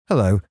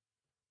Hello,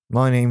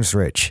 my name's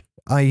Rich.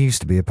 I used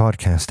to be a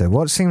podcaster.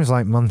 What seems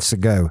like months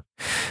ago.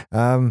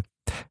 I'm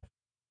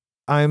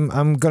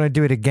gonna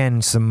do it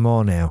again some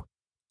more now.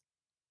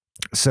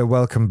 So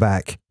welcome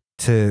back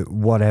to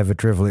whatever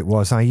drivel it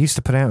was I used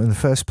to put out in the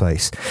first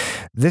place.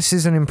 This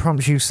is an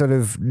impromptu sort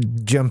of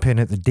jump in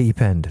at the deep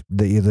end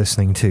that you're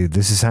listening to.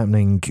 This is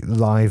happening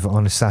live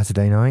on a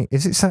Saturday night.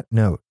 Is it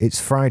No,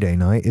 it's Friday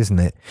night, isn't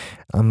it?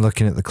 I'm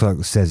looking at the clock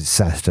that says it's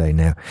Saturday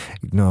now.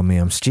 Ignore me,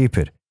 I'm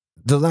stupid.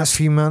 The last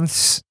few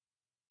months,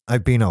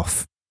 I've been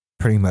off,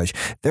 pretty much.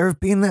 There have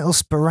been little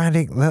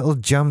sporadic little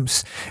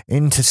jumps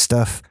into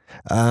stuff,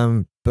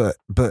 but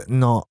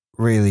not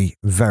really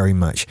very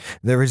much.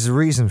 There is a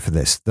reason for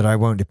this that I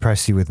won't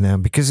depress you with now,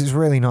 because it's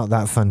really not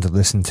that fun to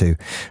listen to.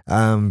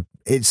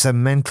 It's a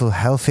mental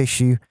health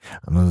issue.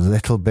 I'm a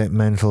little bit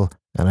mental,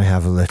 and I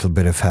have a little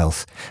bit of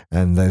health,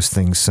 and those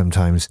things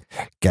sometimes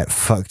get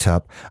fucked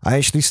up. I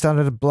actually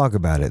started a blog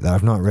about it that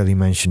I've not really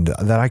mentioned,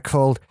 that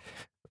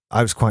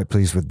I was quite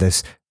pleased with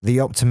this, The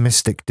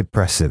Optimistic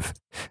Depressive.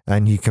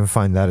 And you can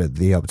find that at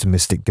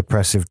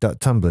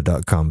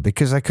theoptimisticdepressive.tumblr.com,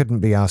 because I couldn't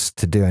be asked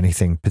to do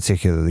anything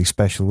particularly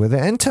special with it.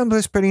 And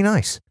Tumblr's pretty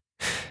nice.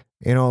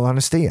 In all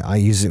honesty, I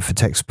use it for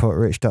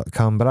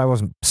techsupportrich.com, but I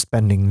wasn't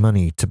spending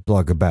money to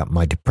blog about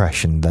my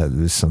depression. There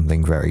was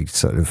something very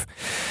sort of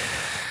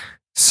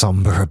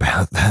somber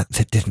about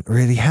that didn't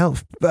really help.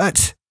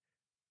 But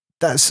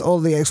that's all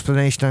the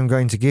explanation I'm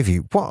going to give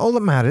you. All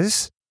that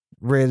matters,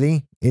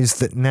 really, is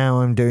that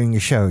now I'm doing a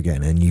show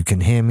again, and you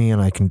can hear me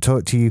and I can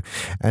talk to you,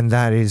 and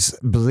that is,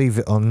 believe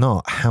it or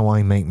not, how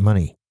I make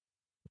money.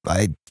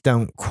 I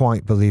don't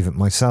quite believe it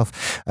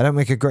myself. I don't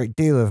make a great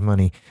deal of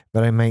money,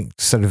 but I make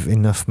sort of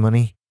enough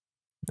money.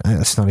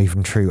 That's not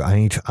even true.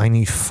 I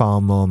need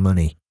far more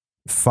money.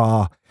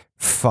 Far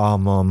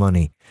more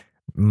money.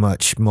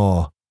 Much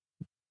more.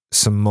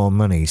 Some more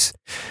monies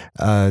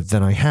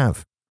than I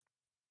have.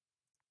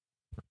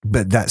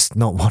 But that's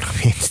not what I'm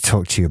here to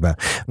talk to you about.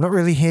 I'm not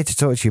really here to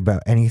talk to you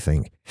about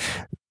anything.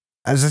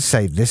 As I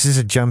say, this is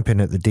a jump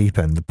in at the deep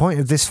end. The point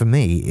of this for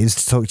me is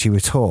to talk to you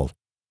at all.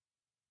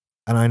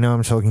 And I know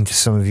I'm talking to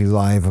some of you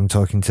live. I'm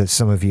talking to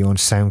some of you on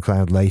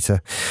SoundCloud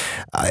later.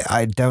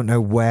 I don't know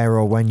where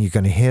or when you're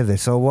going to hear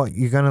this or what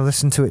you're going to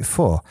listen to it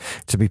for,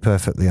 to be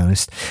perfectly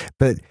honest.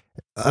 But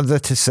other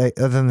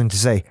than to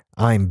say,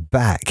 I'm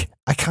back,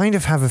 I kind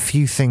of have a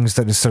few things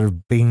that have sort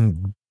of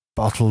been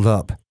bottled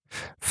up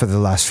for the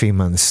last few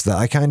months that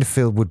I kind of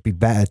feel would be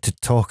better to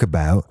talk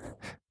about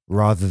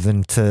rather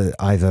than to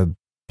either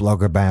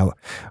blog about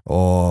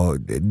or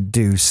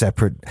do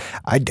separate.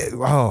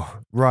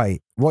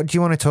 Right. What do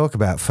you want to talk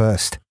about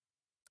first?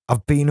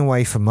 I've been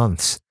away for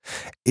months.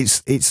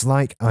 It's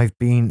like I've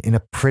been in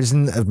a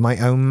prison of my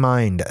own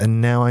mind,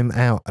 and now I'm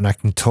out and I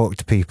can talk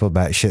to people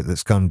about shit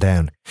that's gone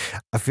down.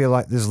 I feel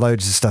like there's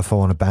loads of stuff I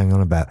want to bang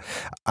on about.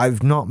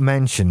 I've not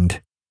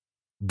mentioned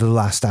the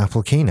last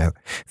Apple keynote.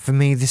 For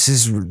me, this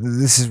is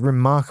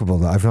remarkable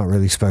that I've not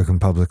really spoken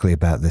publicly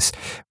about this.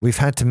 We've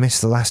had to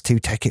miss the last two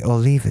Take It or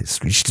Leave It,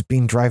 which has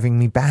been driving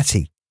me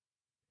batty.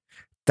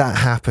 That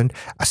happened.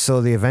 I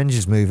saw the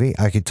Avengers movie.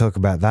 I could talk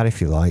about that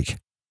if you like.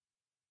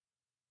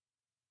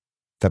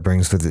 That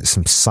brings with it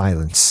some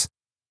silence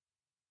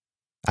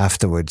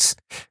afterwards.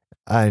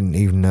 I didn't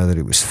even know that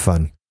it was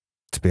fun,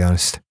 to be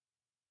honest.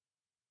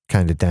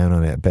 Kind of down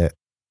on it a bit,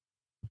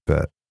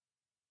 but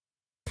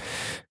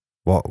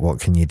what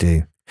can you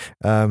do?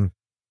 I'm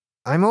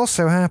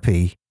also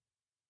happy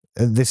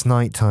at this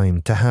night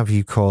time to have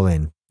you call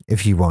in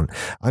if you want.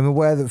 I'm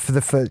aware that for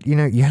the first,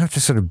 you have to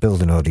sort of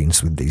build an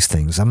audience with these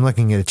things. I'm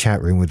looking at a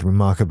chat room with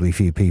remarkably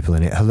few people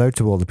in it. Hello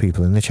to all the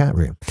people in the chat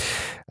room.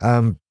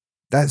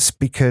 That's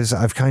because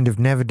I've kind of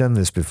never done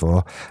this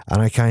before,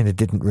 and I kind of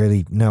didn't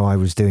really know I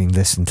was doing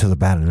this until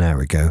about an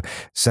hour ago.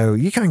 So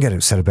you can't get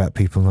upset about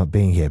people not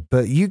being here,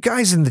 but you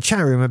guys in the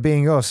chat room are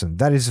being awesome.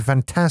 That is a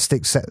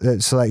fantastic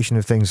selection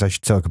of things I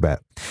should talk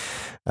about.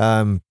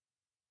 I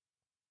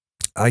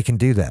can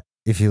do that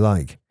if you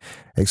like.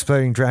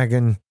 Exploding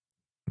Dragon,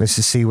 Mr.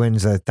 C.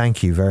 Windsor,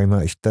 thank you very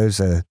much.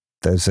 Those are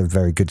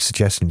very good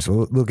suggestions.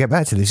 We'll get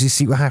back to this. You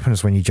see what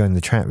happens when you join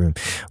the chat room,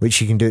 which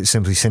you can do at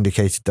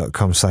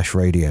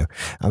simplysyndicated.com/radio.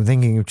 I'm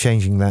thinking of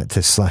changing that to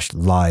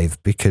 /live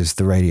because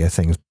the radio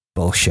thing's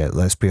bullshit.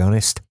 Let's be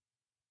honest.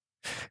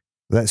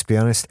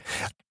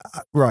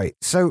 Right.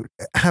 So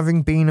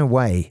having been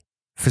away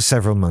for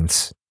several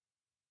months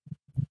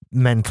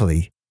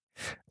mentally,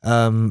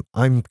 I'm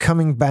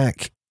coming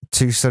back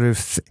to sort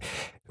of,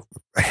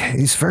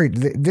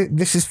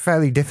 this is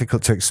fairly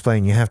difficult to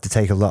explain. You have to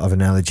take a lot of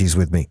analogies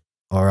with me.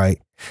 All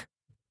right.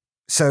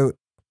 So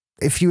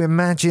if you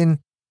imagine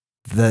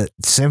that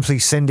Simply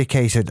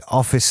Syndicated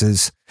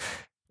offices,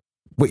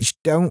 which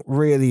don't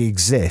really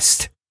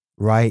exist,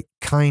 right,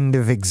 kind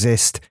of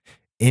exist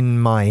in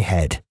my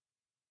head,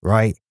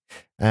 right?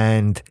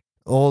 And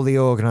all the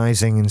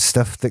organizing and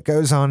stuff that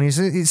goes on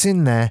it's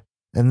in there,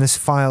 and there's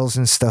files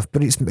and stuff,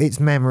 but it's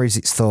memories,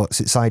 it's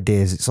thoughts, it's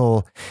ideas, it's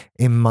all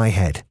in my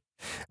head.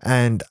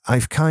 And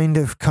I've kind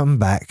of come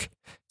back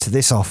to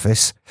this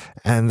office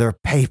and there are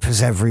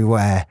papers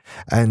everywhere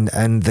and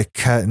the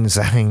curtains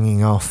are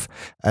hanging off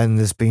and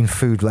there's been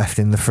food left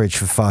in the fridge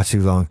for far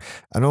too long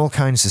and all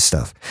kinds of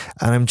stuff.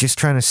 And I'm just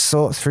trying to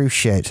sort through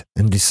shit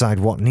and decide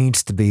what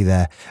needs to be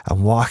there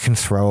and what I can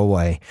throw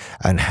away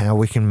and how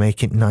we can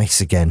make it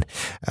nice again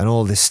and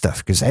all this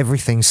stuff, because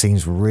everything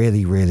seems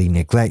really, really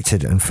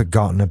neglected and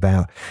forgotten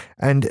about.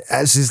 And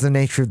as is the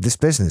nature of this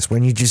business,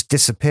 when you just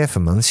disappear for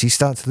months, you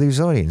start to lose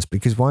audience,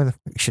 because why the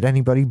fuck should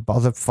anybody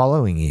bother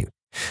following you?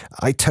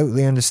 I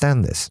totally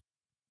understand this.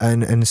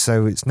 And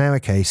so it's now a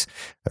case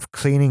of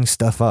cleaning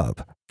stuff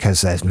up,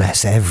 because there's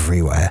mess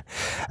everywhere,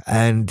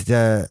 and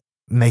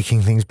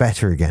making things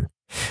better again.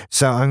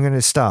 So I'm going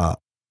to start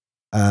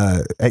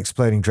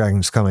Exploding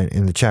Dragon's comment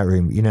in the chat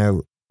room.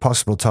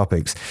 Possible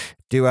topics.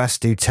 Do ask,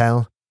 do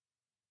tell.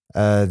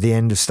 The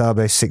end of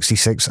Starbase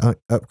 66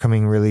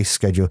 upcoming release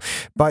schedule.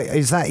 But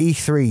is that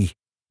E3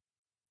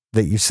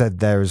 that you said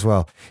there as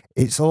well?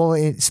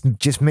 It's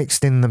just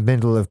mixed in the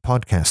middle of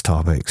podcast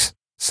topics.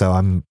 So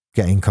I'm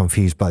getting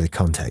confused by the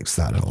context,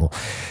 that all.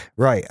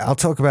 Right, I'll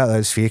talk about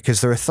those for you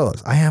because there are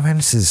thoughts. I have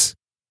answers,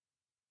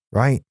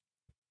 right?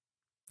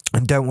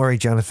 And don't worry,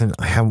 Jonathan,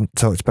 I haven't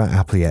talked about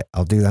Apple yet.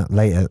 I'll do that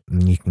later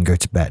and you can go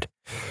to bed.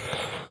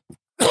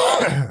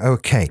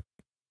 Okay.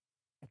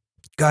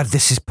 God,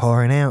 this is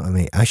pouring out of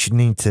me. I should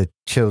need to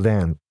chill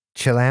down.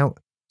 Chill out,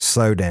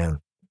 slow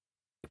down.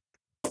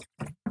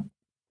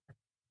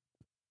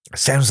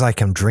 Sounds like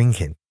I'm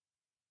drinking.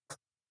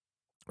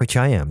 Which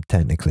I am,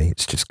 technically.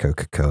 It's just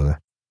Coca-Cola.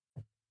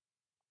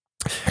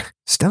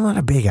 Still not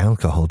a big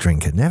alcohol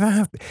drinker. Never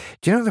have. Do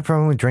you know what the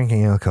problem with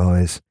drinking alcohol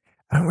is?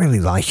 I don't really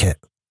like it.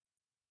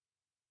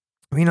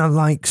 I mean, I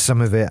like some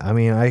of it. I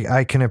mean,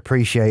 I can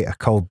appreciate a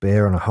cold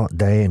beer on a hot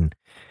day and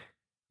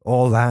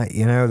all that,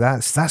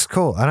 that's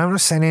cool. And I'm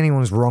not saying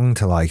anyone's wrong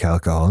to like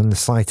alcohol in the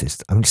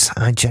slightest.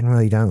 I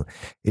generally don't.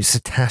 It's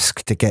a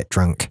task to get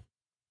drunk.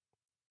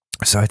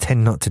 So I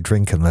tend not to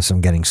drink unless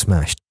I'm getting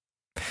smashed,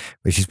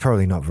 which is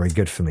probably not very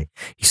good for me.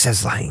 He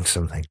says lighting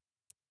something.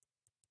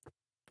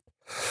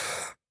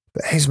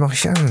 But here's my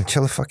show.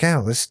 Chill the fuck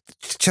out. Let's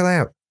chill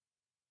out.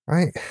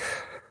 Right?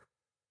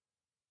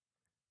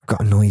 I've got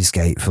a noise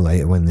gate for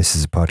later when this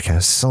is a podcast.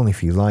 It's only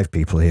for you live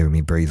people hearing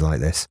me breathe like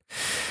this.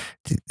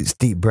 It's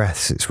deep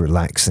breaths. It's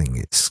relaxing.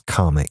 It's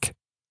karmic.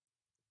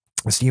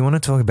 So you want to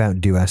talk about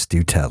do ask,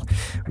 do tell.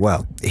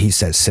 Well, he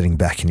says sitting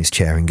back in his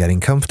chair and getting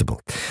comfortable.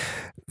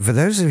 For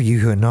those of you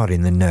who are not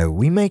in the know,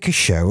 we make a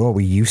show, or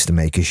we used to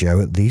make a show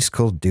at least,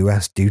 called Do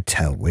Ask, Do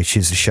Tell, which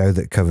is a show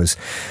that covers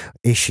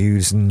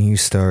issues and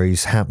news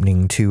stories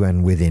happening to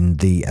and within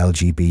the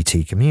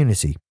LGBT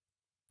community.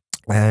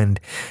 And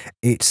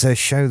it's a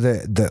show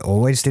that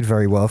always did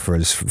very well for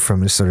us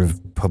from a sort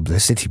of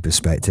publicity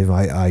perspective.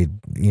 I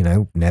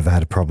never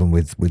had a problem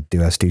with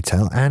Do Ask, Do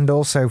Tell. And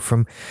also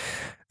from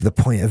the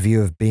point of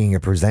view of being a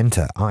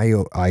presenter,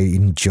 I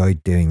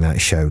enjoyed doing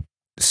that show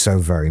so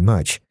very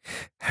much.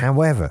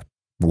 However,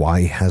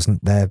 why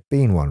hasn't there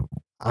been one?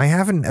 I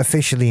haven't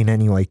officially in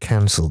any way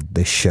cancelled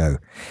this show.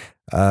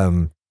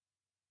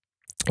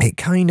 It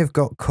kind of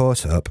got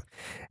caught up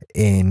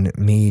in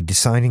me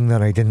deciding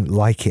that I didn't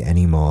like it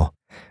anymore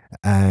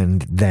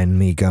and then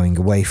me going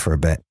away for a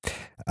bit.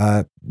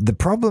 The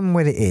problem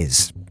with it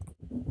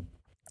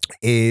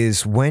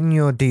is when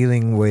you're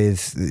dealing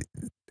with...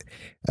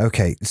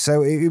 Okay,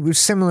 so it was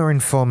similar in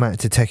format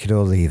to Take It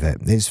or Leave It.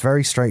 It's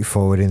very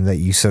straightforward in that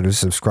you sort of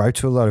subscribe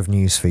to a lot of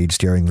news feeds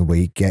during the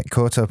week, get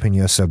caught up in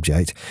your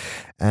subject,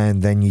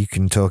 and then you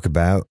can talk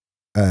about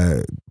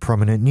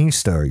prominent news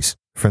stories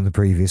from the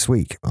previous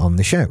week on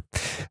the show.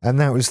 And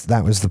that was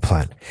the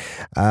plan.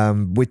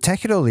 With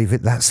Take It or Leave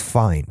It, that's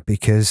fine,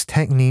 because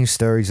tech news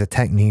stories are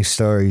tech news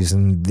stories,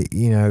 and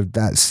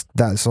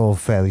that's all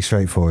fairly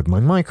straightforward. My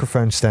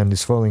microphone stand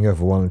is falling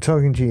over while I'm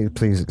talking to you.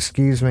 Please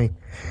excuse me.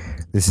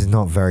 This is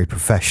not very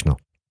professional.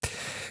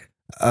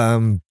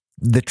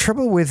 The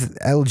trouble with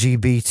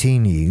LGBT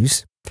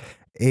news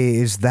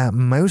is that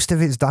most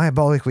of it's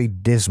diabolically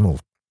dismal.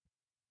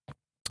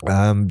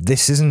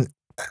 This isn't.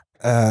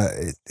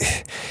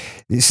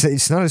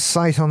 It's not a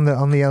slight on the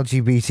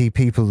LGBT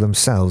people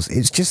themselves.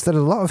 It's just that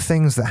a lot of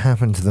things that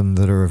happen to them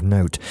that are of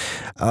note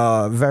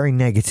are very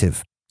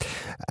negative,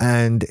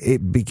 and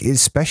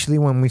especially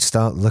when we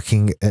start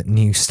looking at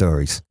news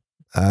stories.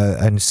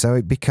 And so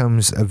it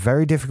becomes a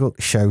very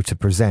difficult show to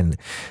present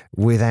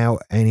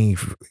without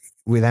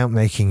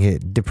making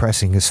it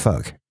depressing as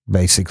fuck.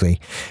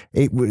 Basically,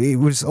 it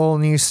was all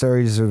news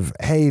stories of,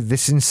 hey,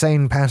 this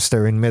insane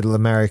pastor in Middle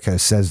America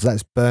says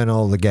let's burn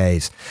all the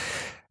gays.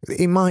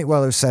 He might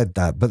well have said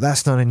that, but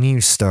that's not a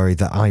news story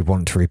that I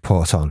want to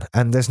report on.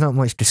 And there's not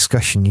much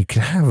discussion you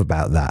can have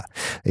about that,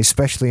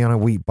 especially on a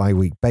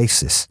week-by-week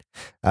basis.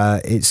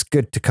 It's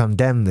good to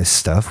condemn this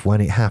stuff when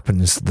it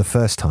happens the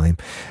first time,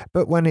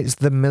 but when it's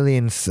the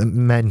millionth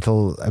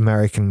mental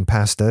American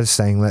pastor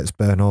saying let's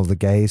burn all the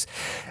gays,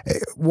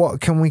 what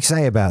can we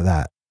say about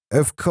that?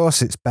 Of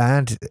course it's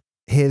bad.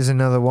 Here's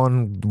another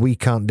one. We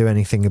can't do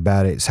anything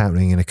about it. It's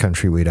happening in a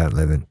country we don't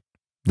live in.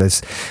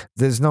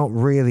 There's not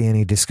really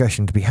any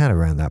discussion to be had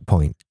around that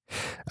point.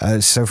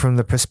 So from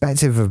the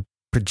perspective of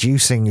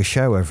producing a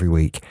show every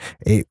week,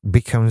 it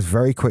becomes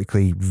very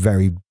quickly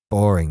very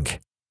boring.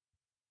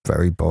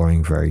 Very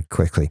boring very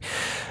quickly.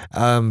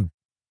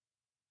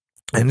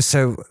 And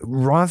so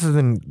rather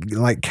than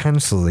like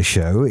cancel the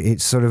show, it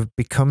sort of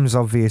becomes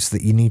obvious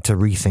that you need to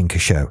rethink a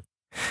show.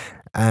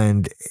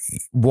 And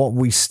what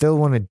we still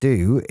want to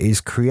do is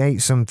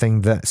create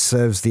something that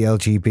serves the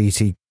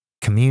LGBT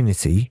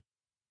community,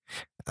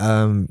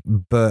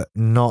 but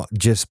not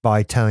just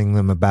by telling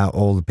them about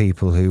all the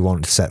people who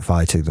want to set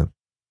fire to them.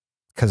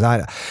 Because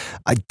I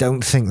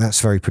don't think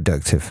that's very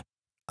productive.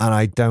 And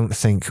I don't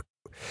think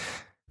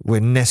we're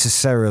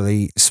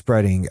necessarily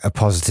spreading a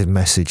positive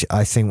message.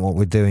 I think what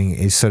we're doing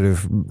is sort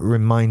of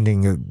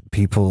reminding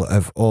people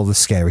of all the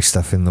scary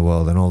stuff in the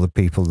world and all the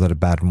people that are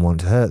bad and want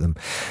to hurt them.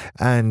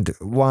 And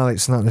while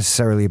it's not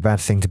necessarily a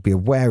bad thing to be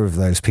aware of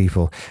those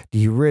people, do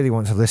you really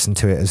want to listen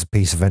to it as a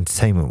piece of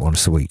entertainment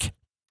once a week?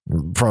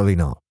 Probably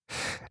not.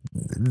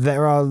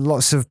 There are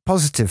lots of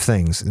positive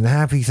things and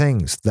happy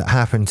things that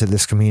happen to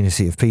this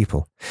community of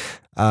people.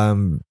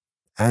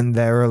 And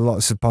there are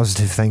lots of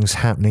positive things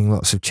happening,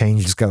 lots of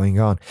changes going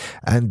on.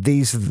 And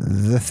these are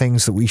the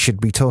things that we should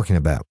be talking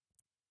about.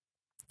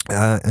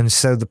 And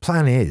so the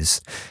plan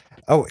is,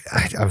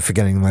 I'm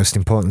forgetting the most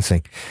important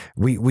thing.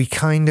 We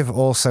kind of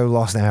also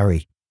lost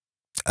Ari,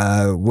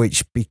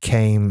 which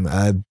became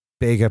a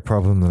bigger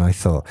problem than I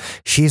thought.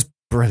 She's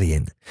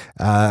brilliant.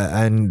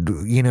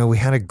 And, we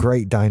had a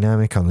great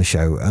dynamic on the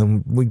show,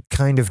 and we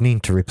kind of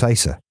need to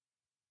replace her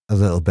a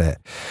little bit.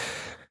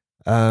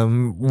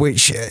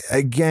 Which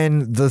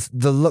again,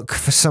 the look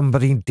for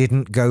somebody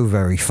didn't go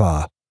very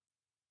far.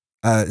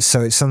 So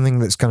it's something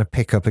that's going to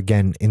pick up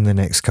again in the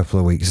next couple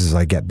of weeks as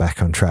I get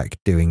back on track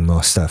doing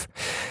more stuff.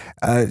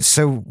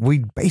 So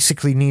we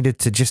basically needed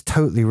to just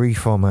totally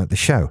reformat the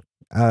show,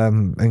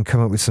 and come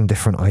up with some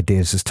different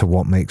ideas as to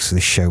what makes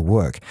this show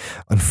work.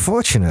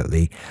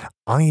 Unfortunately,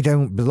 I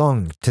don't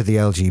belong to the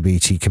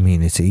LGBT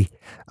community.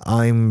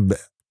 I'm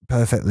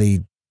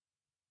perfectly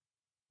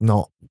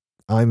not.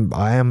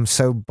 I am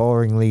so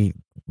boringly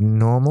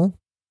normal.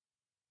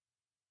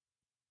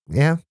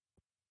 Yeah.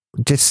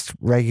 Just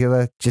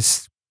regular,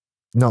 just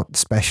not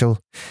special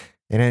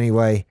in any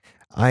way.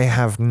 I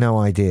have no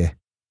idea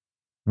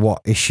what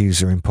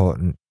issues are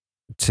important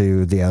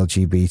to the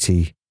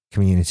LGBT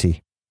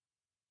community.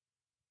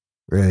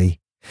 Really.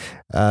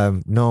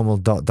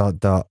 Normal ...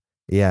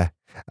 Yeah.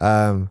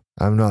 I'm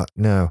not,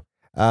 no.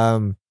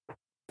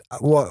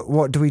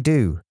 What do we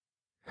do?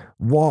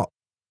 What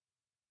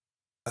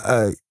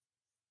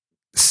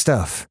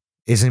stuff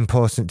is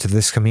important to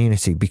this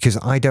community? Because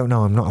I don't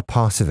know, I'm not a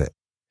part of it.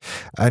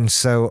 And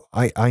so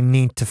I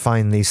need to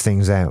find these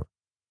things out.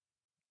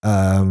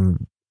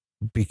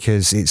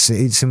 Because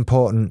it's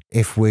important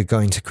if we're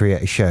going to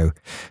create a show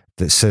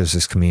that serves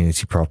this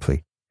community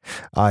properly.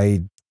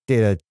 I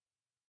did a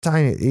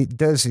tiny, it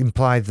does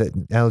imply that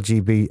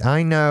LGBT,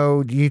 I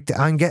know,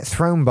 I get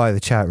thrown by the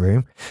chat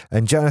room,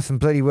 and Jonathan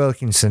Bloody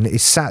Wilkinson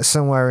is sat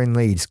somewhere in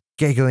Leeds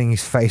giggling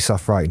his face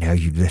off right now,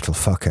 you little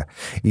fucker.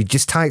 You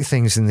just type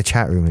things in the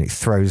chat room and it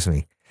throws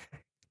me.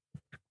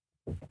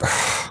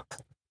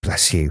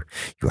 Bless you.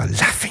 You are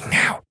laughing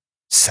now,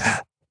 sir.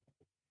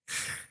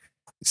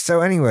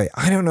 So anyway,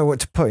 I don't know what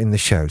to put in the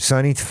show, so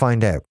I need to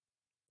find out.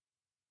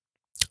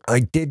 I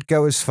did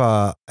go as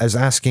far as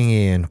asking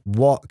Ian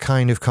what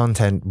kind of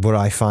content would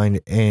I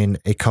find in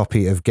a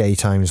copy of Gay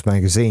Times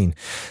magazine,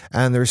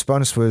 and the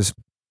response was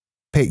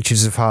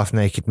pictures of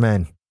half-naked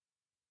men.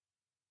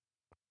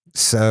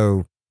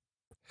 So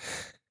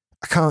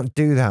I can't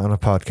do that on a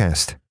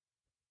podcast.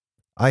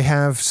 I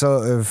have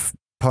sort of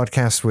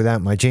podcasts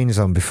without my jeans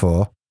on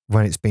before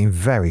when it's been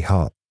very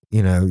hot.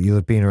 You'll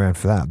have been around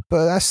for that.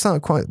 But that's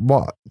not quite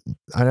what...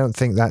 I don't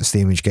think that's the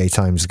image Gay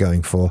Times is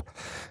going for.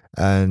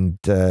 And,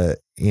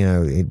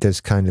 it does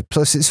kind of...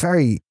 Plus, it's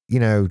very,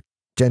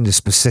 gender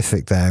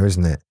specific there,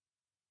 isn't it?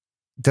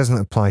 It doesn't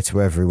apply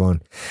to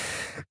everyone.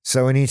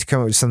 So I need to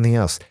come up with something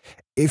else.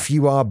 If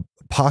you are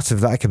part of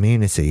that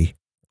community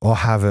or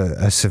have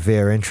a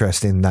severe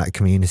interest in that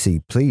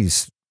community,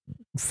 please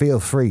feel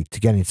free to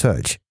get in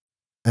touch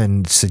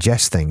and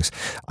suggest things.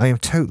 I am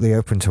totally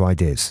open to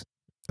ideas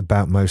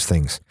about most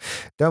things.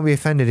 Don't be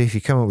offended if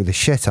you come up with a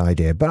shit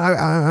idea, but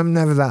I'm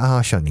never that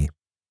harsh on you.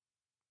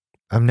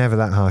 I'm never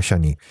that harsh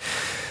on you.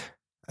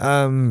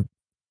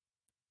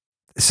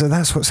 So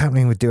that's what's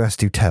happening with Do As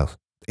Do Tell.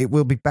 It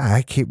will be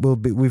back.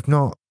 We've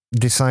not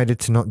decided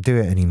to not do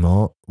it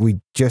anymore.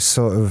 We just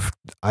sort of,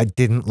 I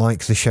didn't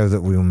like the show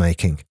that we were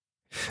making.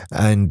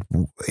 And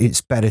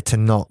it's better to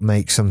not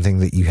make something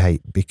that you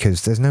hate,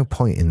 because there's no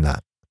point in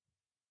that,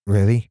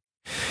 really.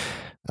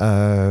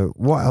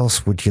 What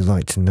else would you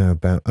like to know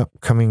about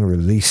upcoming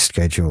release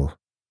schedule?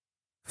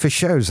 For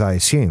shows, I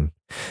assume.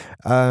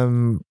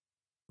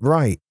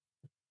 Right.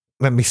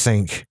 Let me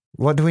think.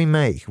 What do we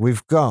make?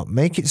 We've got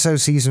Make It So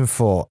Season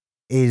 4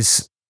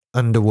 is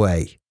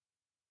underway,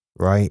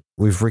 right?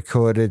 We've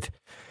recorded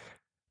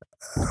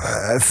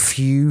a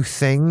few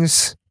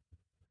things.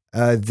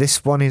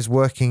 This one is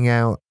working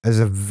out as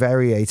a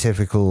very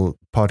atypical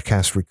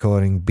podcast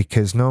recording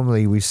because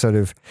normally we sort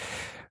of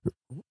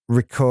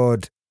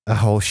record a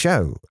whole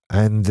show,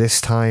 and this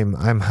time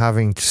I'm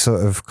having to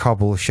sort of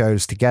cobble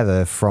shows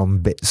together from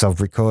bits of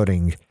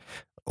recording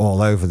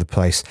all over the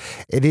place.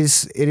 It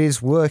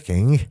is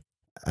working.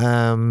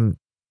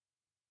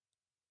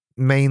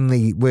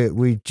 Mainly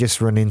we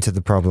just run into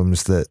the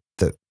problems that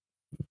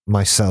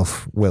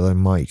myself, Will, and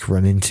Mike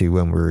run into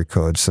when we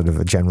record, sort of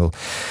a general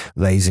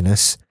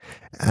laziness.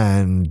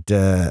 And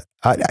do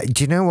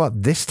you know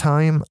what? This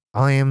time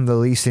I am the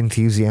least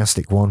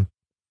enthusiastic one.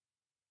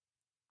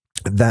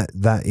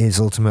 That is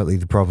ultimately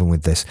the problem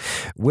with this.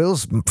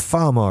 Will's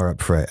far more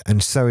up for it,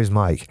 and so is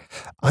Mike.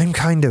 I'm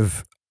kind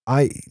of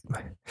I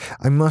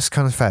must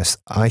confess,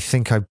 I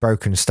think I've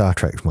broken Star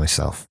Trek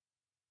myself.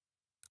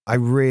 I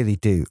really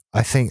do.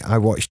 I think I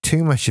watched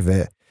too much of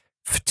it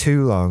for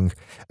too long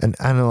and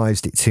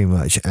analysed it too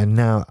much, and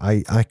now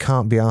I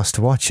can't be asked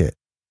to watch it.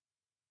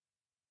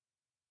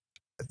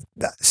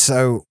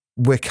 So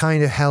we're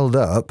kind of held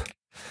up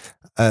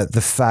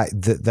the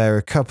fact that there are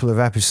a couple of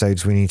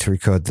episodes we need to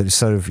record that are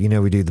sort of,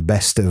 we do the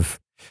best of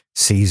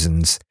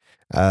seasons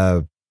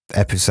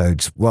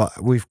episodes. Well,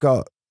 we've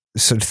got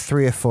sort of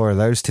 3 or 4 of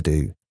those to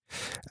do.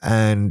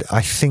 And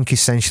I think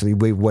essentially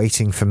we're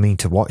waiting for me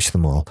to watch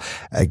them all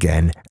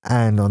again.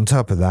 And on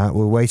top of that,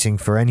 we're waiting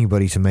for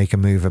anybody to make a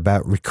move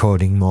about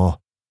recording more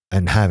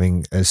and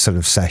having a sort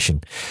of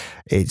session.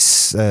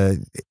 It's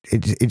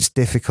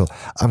difficult.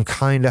 I'm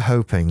kind of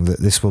hoping that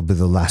this will be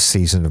the last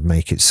season of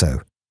Make It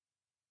So.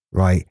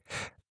 Right.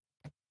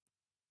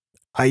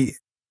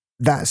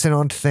 That's an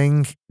odd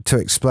thing to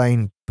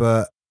explain,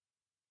 but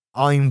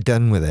I'm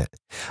done with it.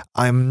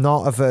 I'm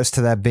not averse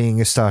to there being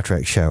a Star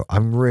Trek show.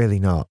 I'm really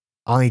not.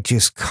 I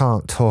just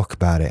can't talk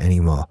about it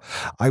anymore.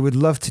 I would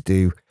love to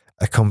do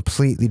a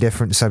completely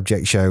different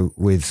subject show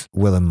with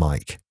Will and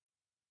Mike.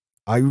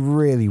 I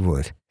really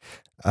would.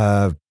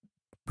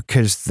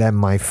 Because they're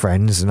my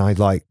friends and I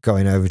like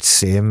going over to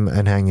see them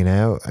and hanging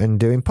out and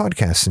doing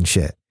podcasts and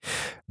shit.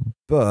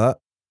 But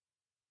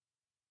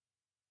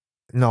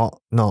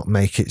not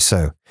Make It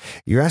So.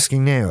 You're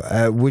asking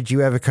now, would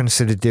you ever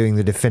consider doing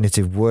the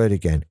definitive word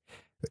again?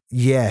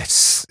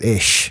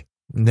 Yes-ish.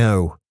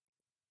 No.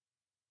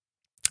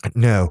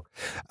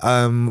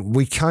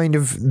 We kind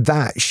of,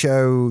 that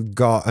show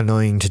got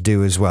annoying to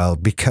do as well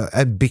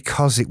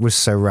because it was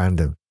so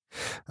random.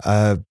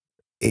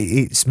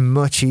 It's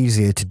much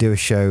easier to do a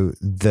show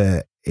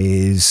that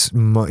is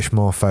much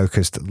more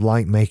focused,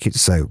 like Make It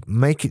So.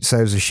 Make It So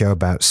is a show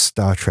about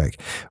Star Trek.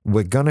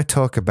 We're going to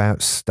talk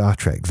about Star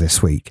Trek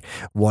this week.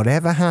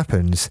 Whatever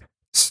happens,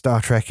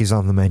 Star Trek is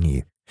on the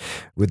menu.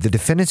 With the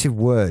definitive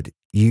word,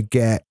 you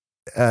get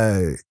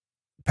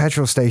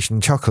petrol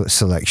station chocolate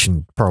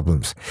selection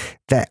problems.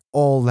 They're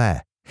all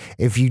there.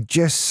 If you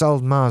just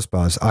sold Mars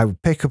bars, I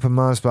would pick up a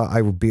Mars bar,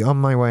 I would be on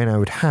my way, and I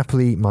would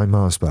happily eat my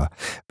Mars bar.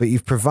 But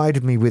you've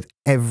provided me with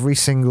every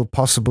single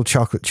possible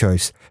chocolate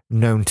choice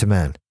known to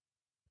man.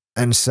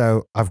 And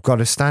so I've got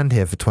to stand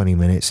here for 20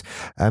 minutes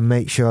and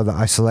make sure that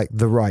I select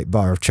the right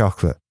bar of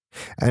chocolate.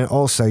 And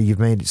also, you've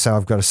made it so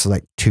I've got to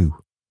select 2.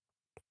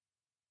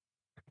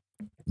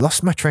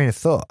 Lost my train of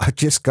thought.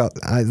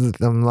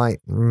 I'm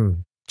like,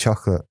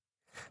 chocolate.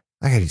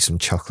 I could eat some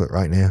chocolate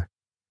right now.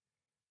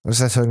 What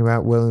was I talking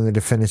about? Will and the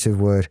definitive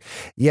word.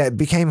 Yeah, it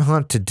became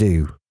hard to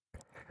do.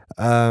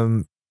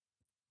 The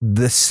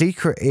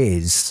secret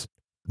is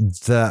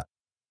that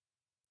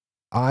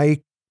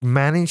I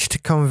managed to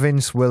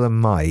convince Will and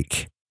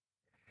Mike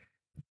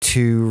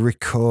to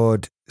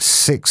record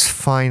 6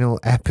 final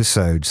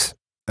episodes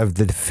of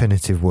the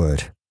definitive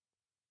word.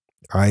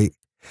 Right?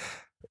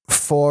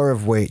 4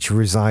 of which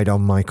reside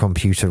on my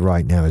computer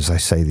right now as I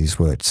say these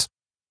words.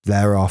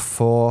 There are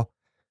 4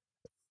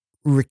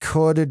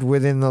 recorded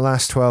within the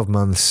last 12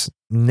 months,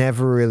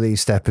 never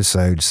released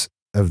episodes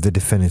of the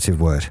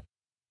definitive word.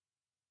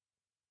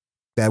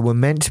 There were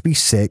meant to be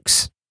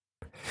 6.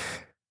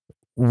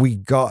 We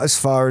got as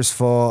far as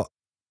 4.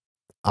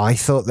 I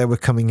thought they were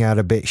coming out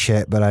a bit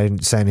shit, but I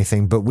didn't say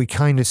anything. But we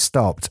kind of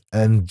stopped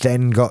and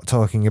then got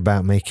talking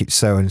about Make It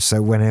So. And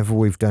so whenever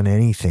we've done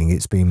anything,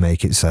 it's been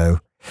Make It So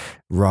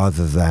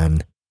rather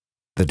than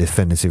the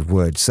definitive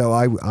word. So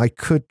I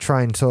could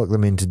try and talk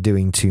them into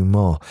doing 2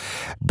 more.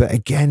 But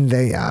again,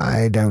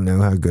 I don't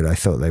know how good I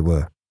thought they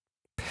were.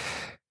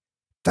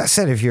 That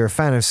said, if you're a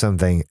fan of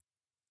something,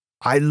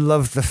 I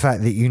love the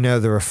fact that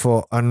there are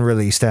 4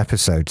 unreleased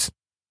episodes.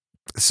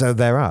 So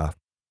there are.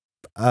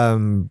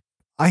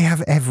 I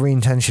have every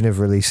intention of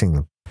releasing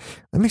them.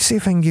 Let me see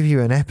if I can give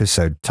you an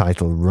episode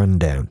title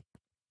rundown.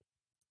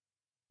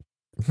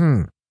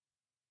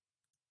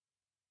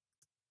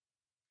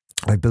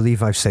 I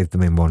believe I've saved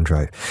them in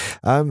OneDrive.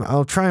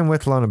 I'll try and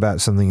whittle on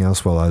about something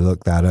else while I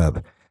look that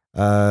up.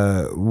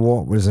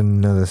 What was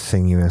another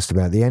thing you asked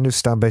about? The end of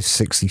Starbase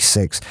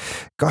 66.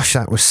 Gosh,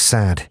 that was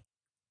sad.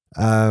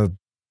 But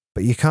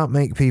you can't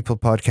make people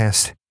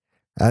podcast.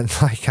 And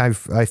like I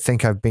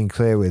think I've been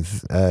clear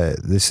with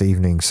this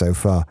evening so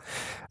far.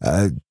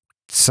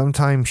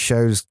 sometimes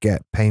shows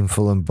get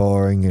painful and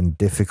boring and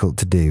difficult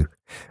to do.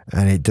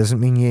 And it doesn't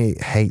mean you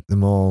hate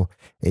them all.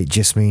 It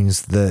just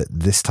means that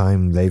this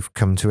time they've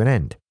come to an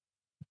end.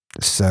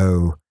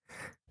 So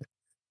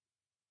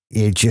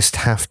you just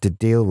have to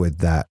deal with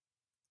that,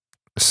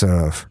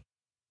 sort of.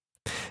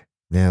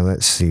 Now,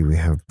 let's see. We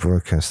have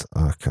broadcast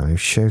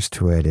archive, shows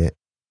to edit.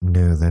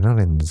 No, they're not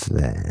in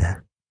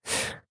there.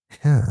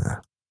 Yeah.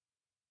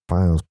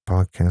 Files,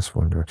 podcast,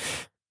 wonder.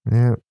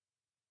 Yeah.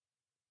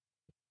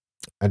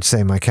 I'd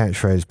say my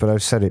catchphrase, but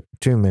I've said it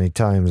too many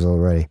times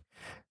already.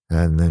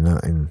 And they're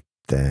not in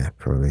there,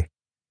 probably.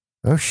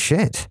 Oh,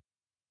 shit.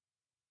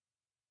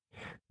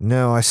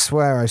 No, I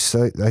swear I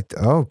said...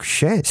 oh,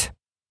 shit.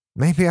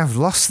 Maybe I've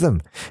lost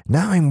them.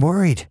 Now I'm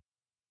worried.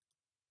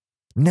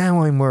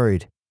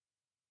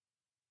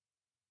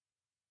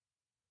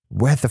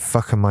 Where the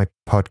fuck are my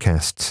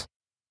podcasts?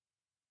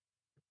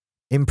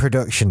 In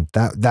production.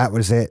 That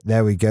was it.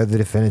 There we go. The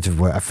definitive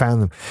word. I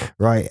found them.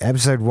 Right.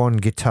 Episode 1,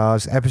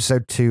 guitars.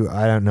 Episode 2,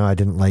 I don't know. I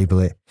didn't label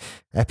it.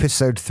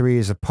 Episode 3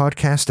 is a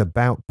podcast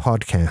about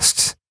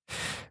podcasts.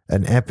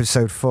 And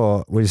episode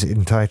 4 was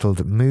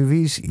entitled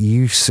Movies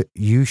You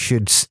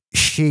Should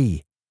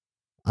She.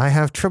 I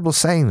have trouble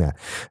saying that.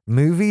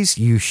 Movies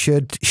You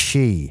Should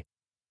She.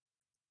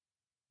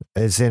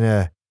 As in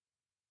a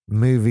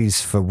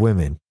movies for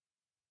women.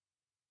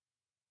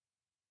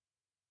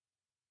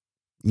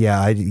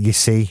 Yeah, you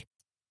see.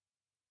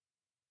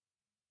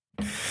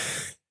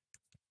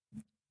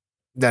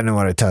 Don't know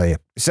what to tell you.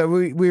 So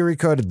we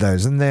recorded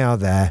those and they are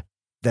there.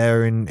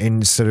 They're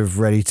in sort of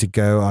ready to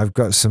go. I've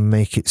got some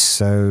Make It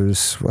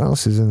So's. What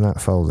else is in that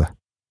folder?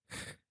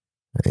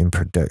 In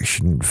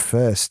production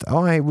first.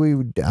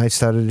 I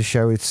started a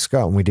show with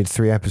Scott and we did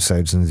 3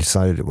 episodes and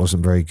decided it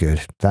wasn't very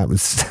good.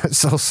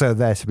 That's also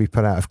there to be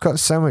put out. I've got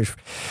so much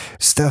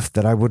stuff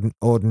that I wouldn't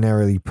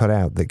ordinarily put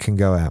out that can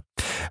go out.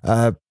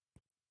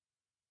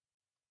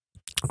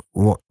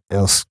 What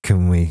else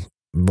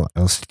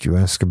did you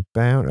ask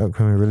about?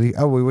 Upcoming release?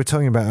 Oh, we were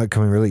talking about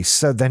upcoming release.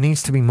 So there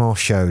needs to be more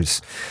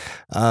shows.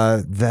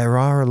 There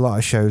are a lot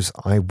of shows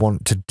I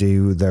want to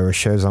do. There are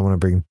shows I want to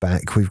bring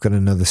back. We've got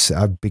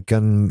I've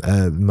begun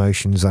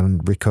motions on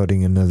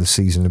recording another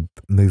season of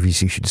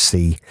Movies You Should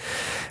See,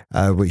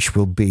 which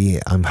will be,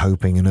 I'm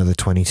hoping, another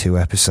 22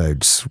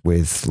 episodes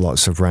with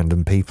lots of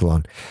random people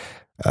on,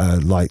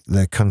 like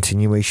the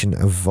continuation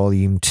of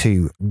Volume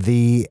 2.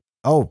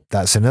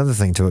 That's another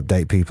thing to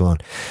update people on.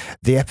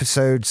 The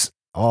episodes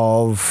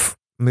of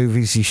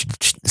Movies You Should...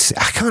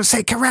 I can't say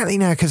it correctly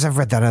now because I've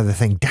read that other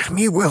thing. Damn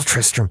you, Will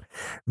Tristram.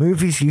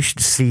 Movies You Should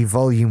See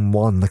Volume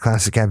 1, the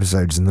classic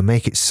episodes, and the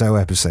Make It So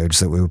episodes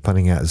that we were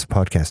putting out as a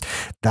podcast.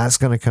 That's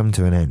going to come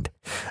to an end.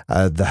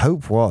 The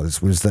hope was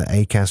that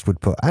Acast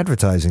would put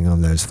advertising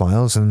on those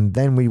files and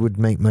then we would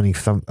make money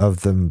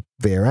of them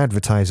via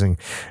advertising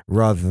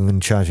rather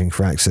than charging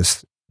for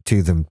access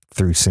to them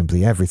through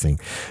Simply Everything.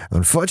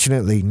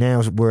 Unfortunately,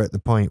 now we're at the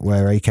point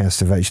where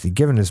Acast have actually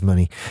given us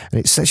money, and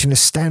it's such an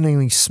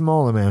astoundingly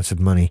small amount of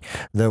money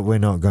that we're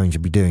not going to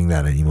be doing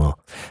that anymore.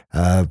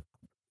 It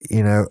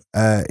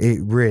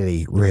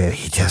really, really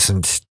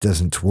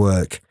doesn't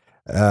work.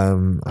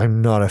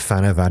 I'm not a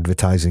fan of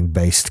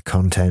advertising-based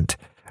content,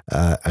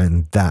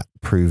 and that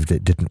proved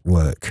it didn't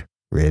work,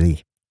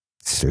 really.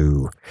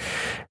 So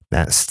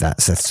that's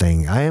a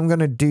thing. I am going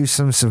to do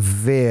some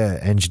severe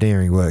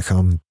engineering work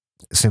on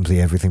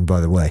Simply Everything, by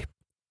the way.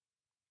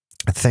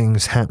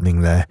 Things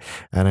happening there,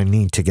 and I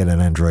need to get an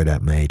Android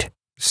app made.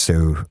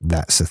 So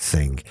that's a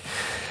thing.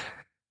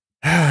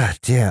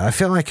 Dear, I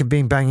feel like I've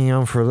been banging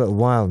on for a little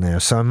while now,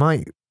 so I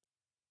might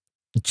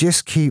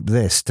just keep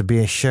this to be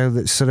a show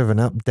that's sort of an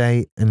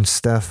update and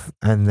stuff,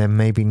 and then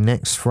maybe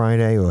next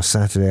Friday or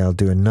Saturday I'll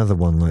do another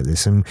one like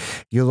this, and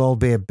you'll all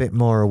be a bit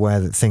more aware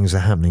that things are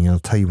happening. I'll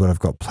tell you what I've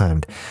got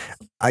planned.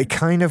 I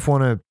kind of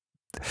want to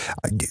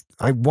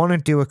I want to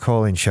do a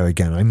call-in show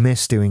again. I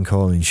miss doing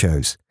call-in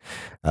shows.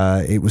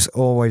 It was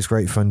always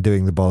great fun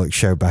doing the Bollocks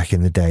show back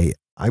in the day.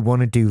 I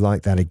want to do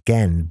like that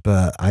again,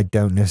 but I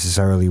don't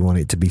necessarily want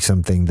it to be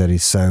something that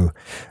is so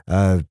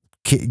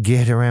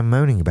get around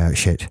moaning about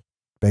shit,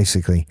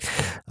 basically.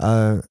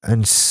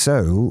 And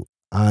so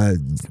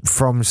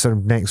from sort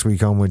of next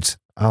week onwards,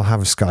 I'll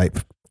have a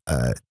Skype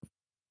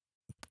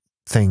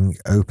thing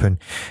open.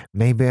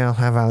 Maybe I'll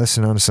have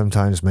Alison on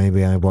sometimes,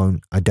 maybe I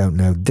won't. I don't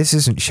know. This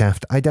isn't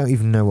Shaft. I don't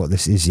even know what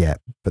this is yet,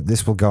 but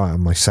this will go out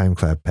on my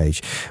SoundCloud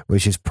page,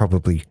 which is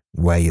probably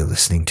where you're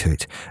listening to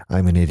it.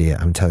 I'm an idiot.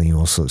 I'm telling you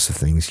all sorts of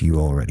things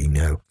you already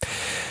know.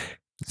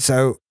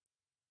 So,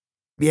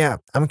 yeah,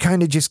 I'm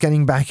kind of just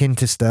getting back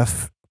into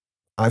stuff.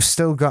 I've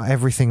still got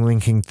everything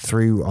linking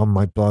through on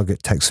my blog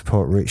at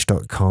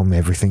techsupportrich.com.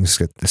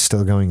 Everything's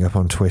still going up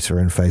on Twitter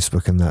and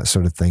Facebook and that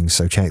sort of thing,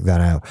 so check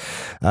that out.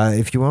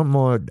 If you want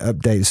more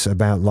updates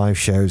about live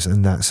shows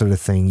and that sort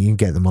of thing, you can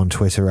get them on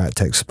Twitter at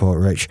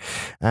techsupportrich,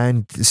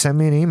 and send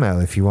me an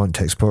email if you want,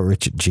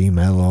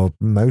 techsupportrich@gmail.com, or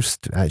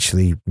most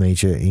actually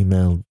major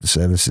email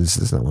services.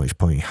 There's not much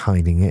point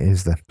hiding it,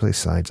 is there?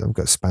 Besides, I've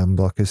got spam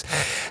blockers.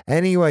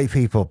 Anyway,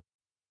 people,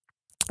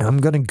 I'm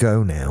going to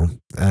go now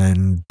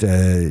and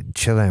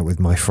chill out with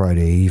my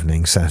Friday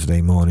evening,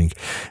 Saturday morning,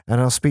 and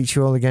I'll speak to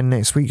you all again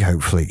next week,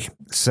 hopefully.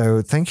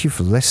 So thank you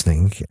for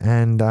listening,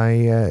 and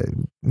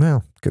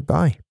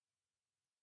goodbye.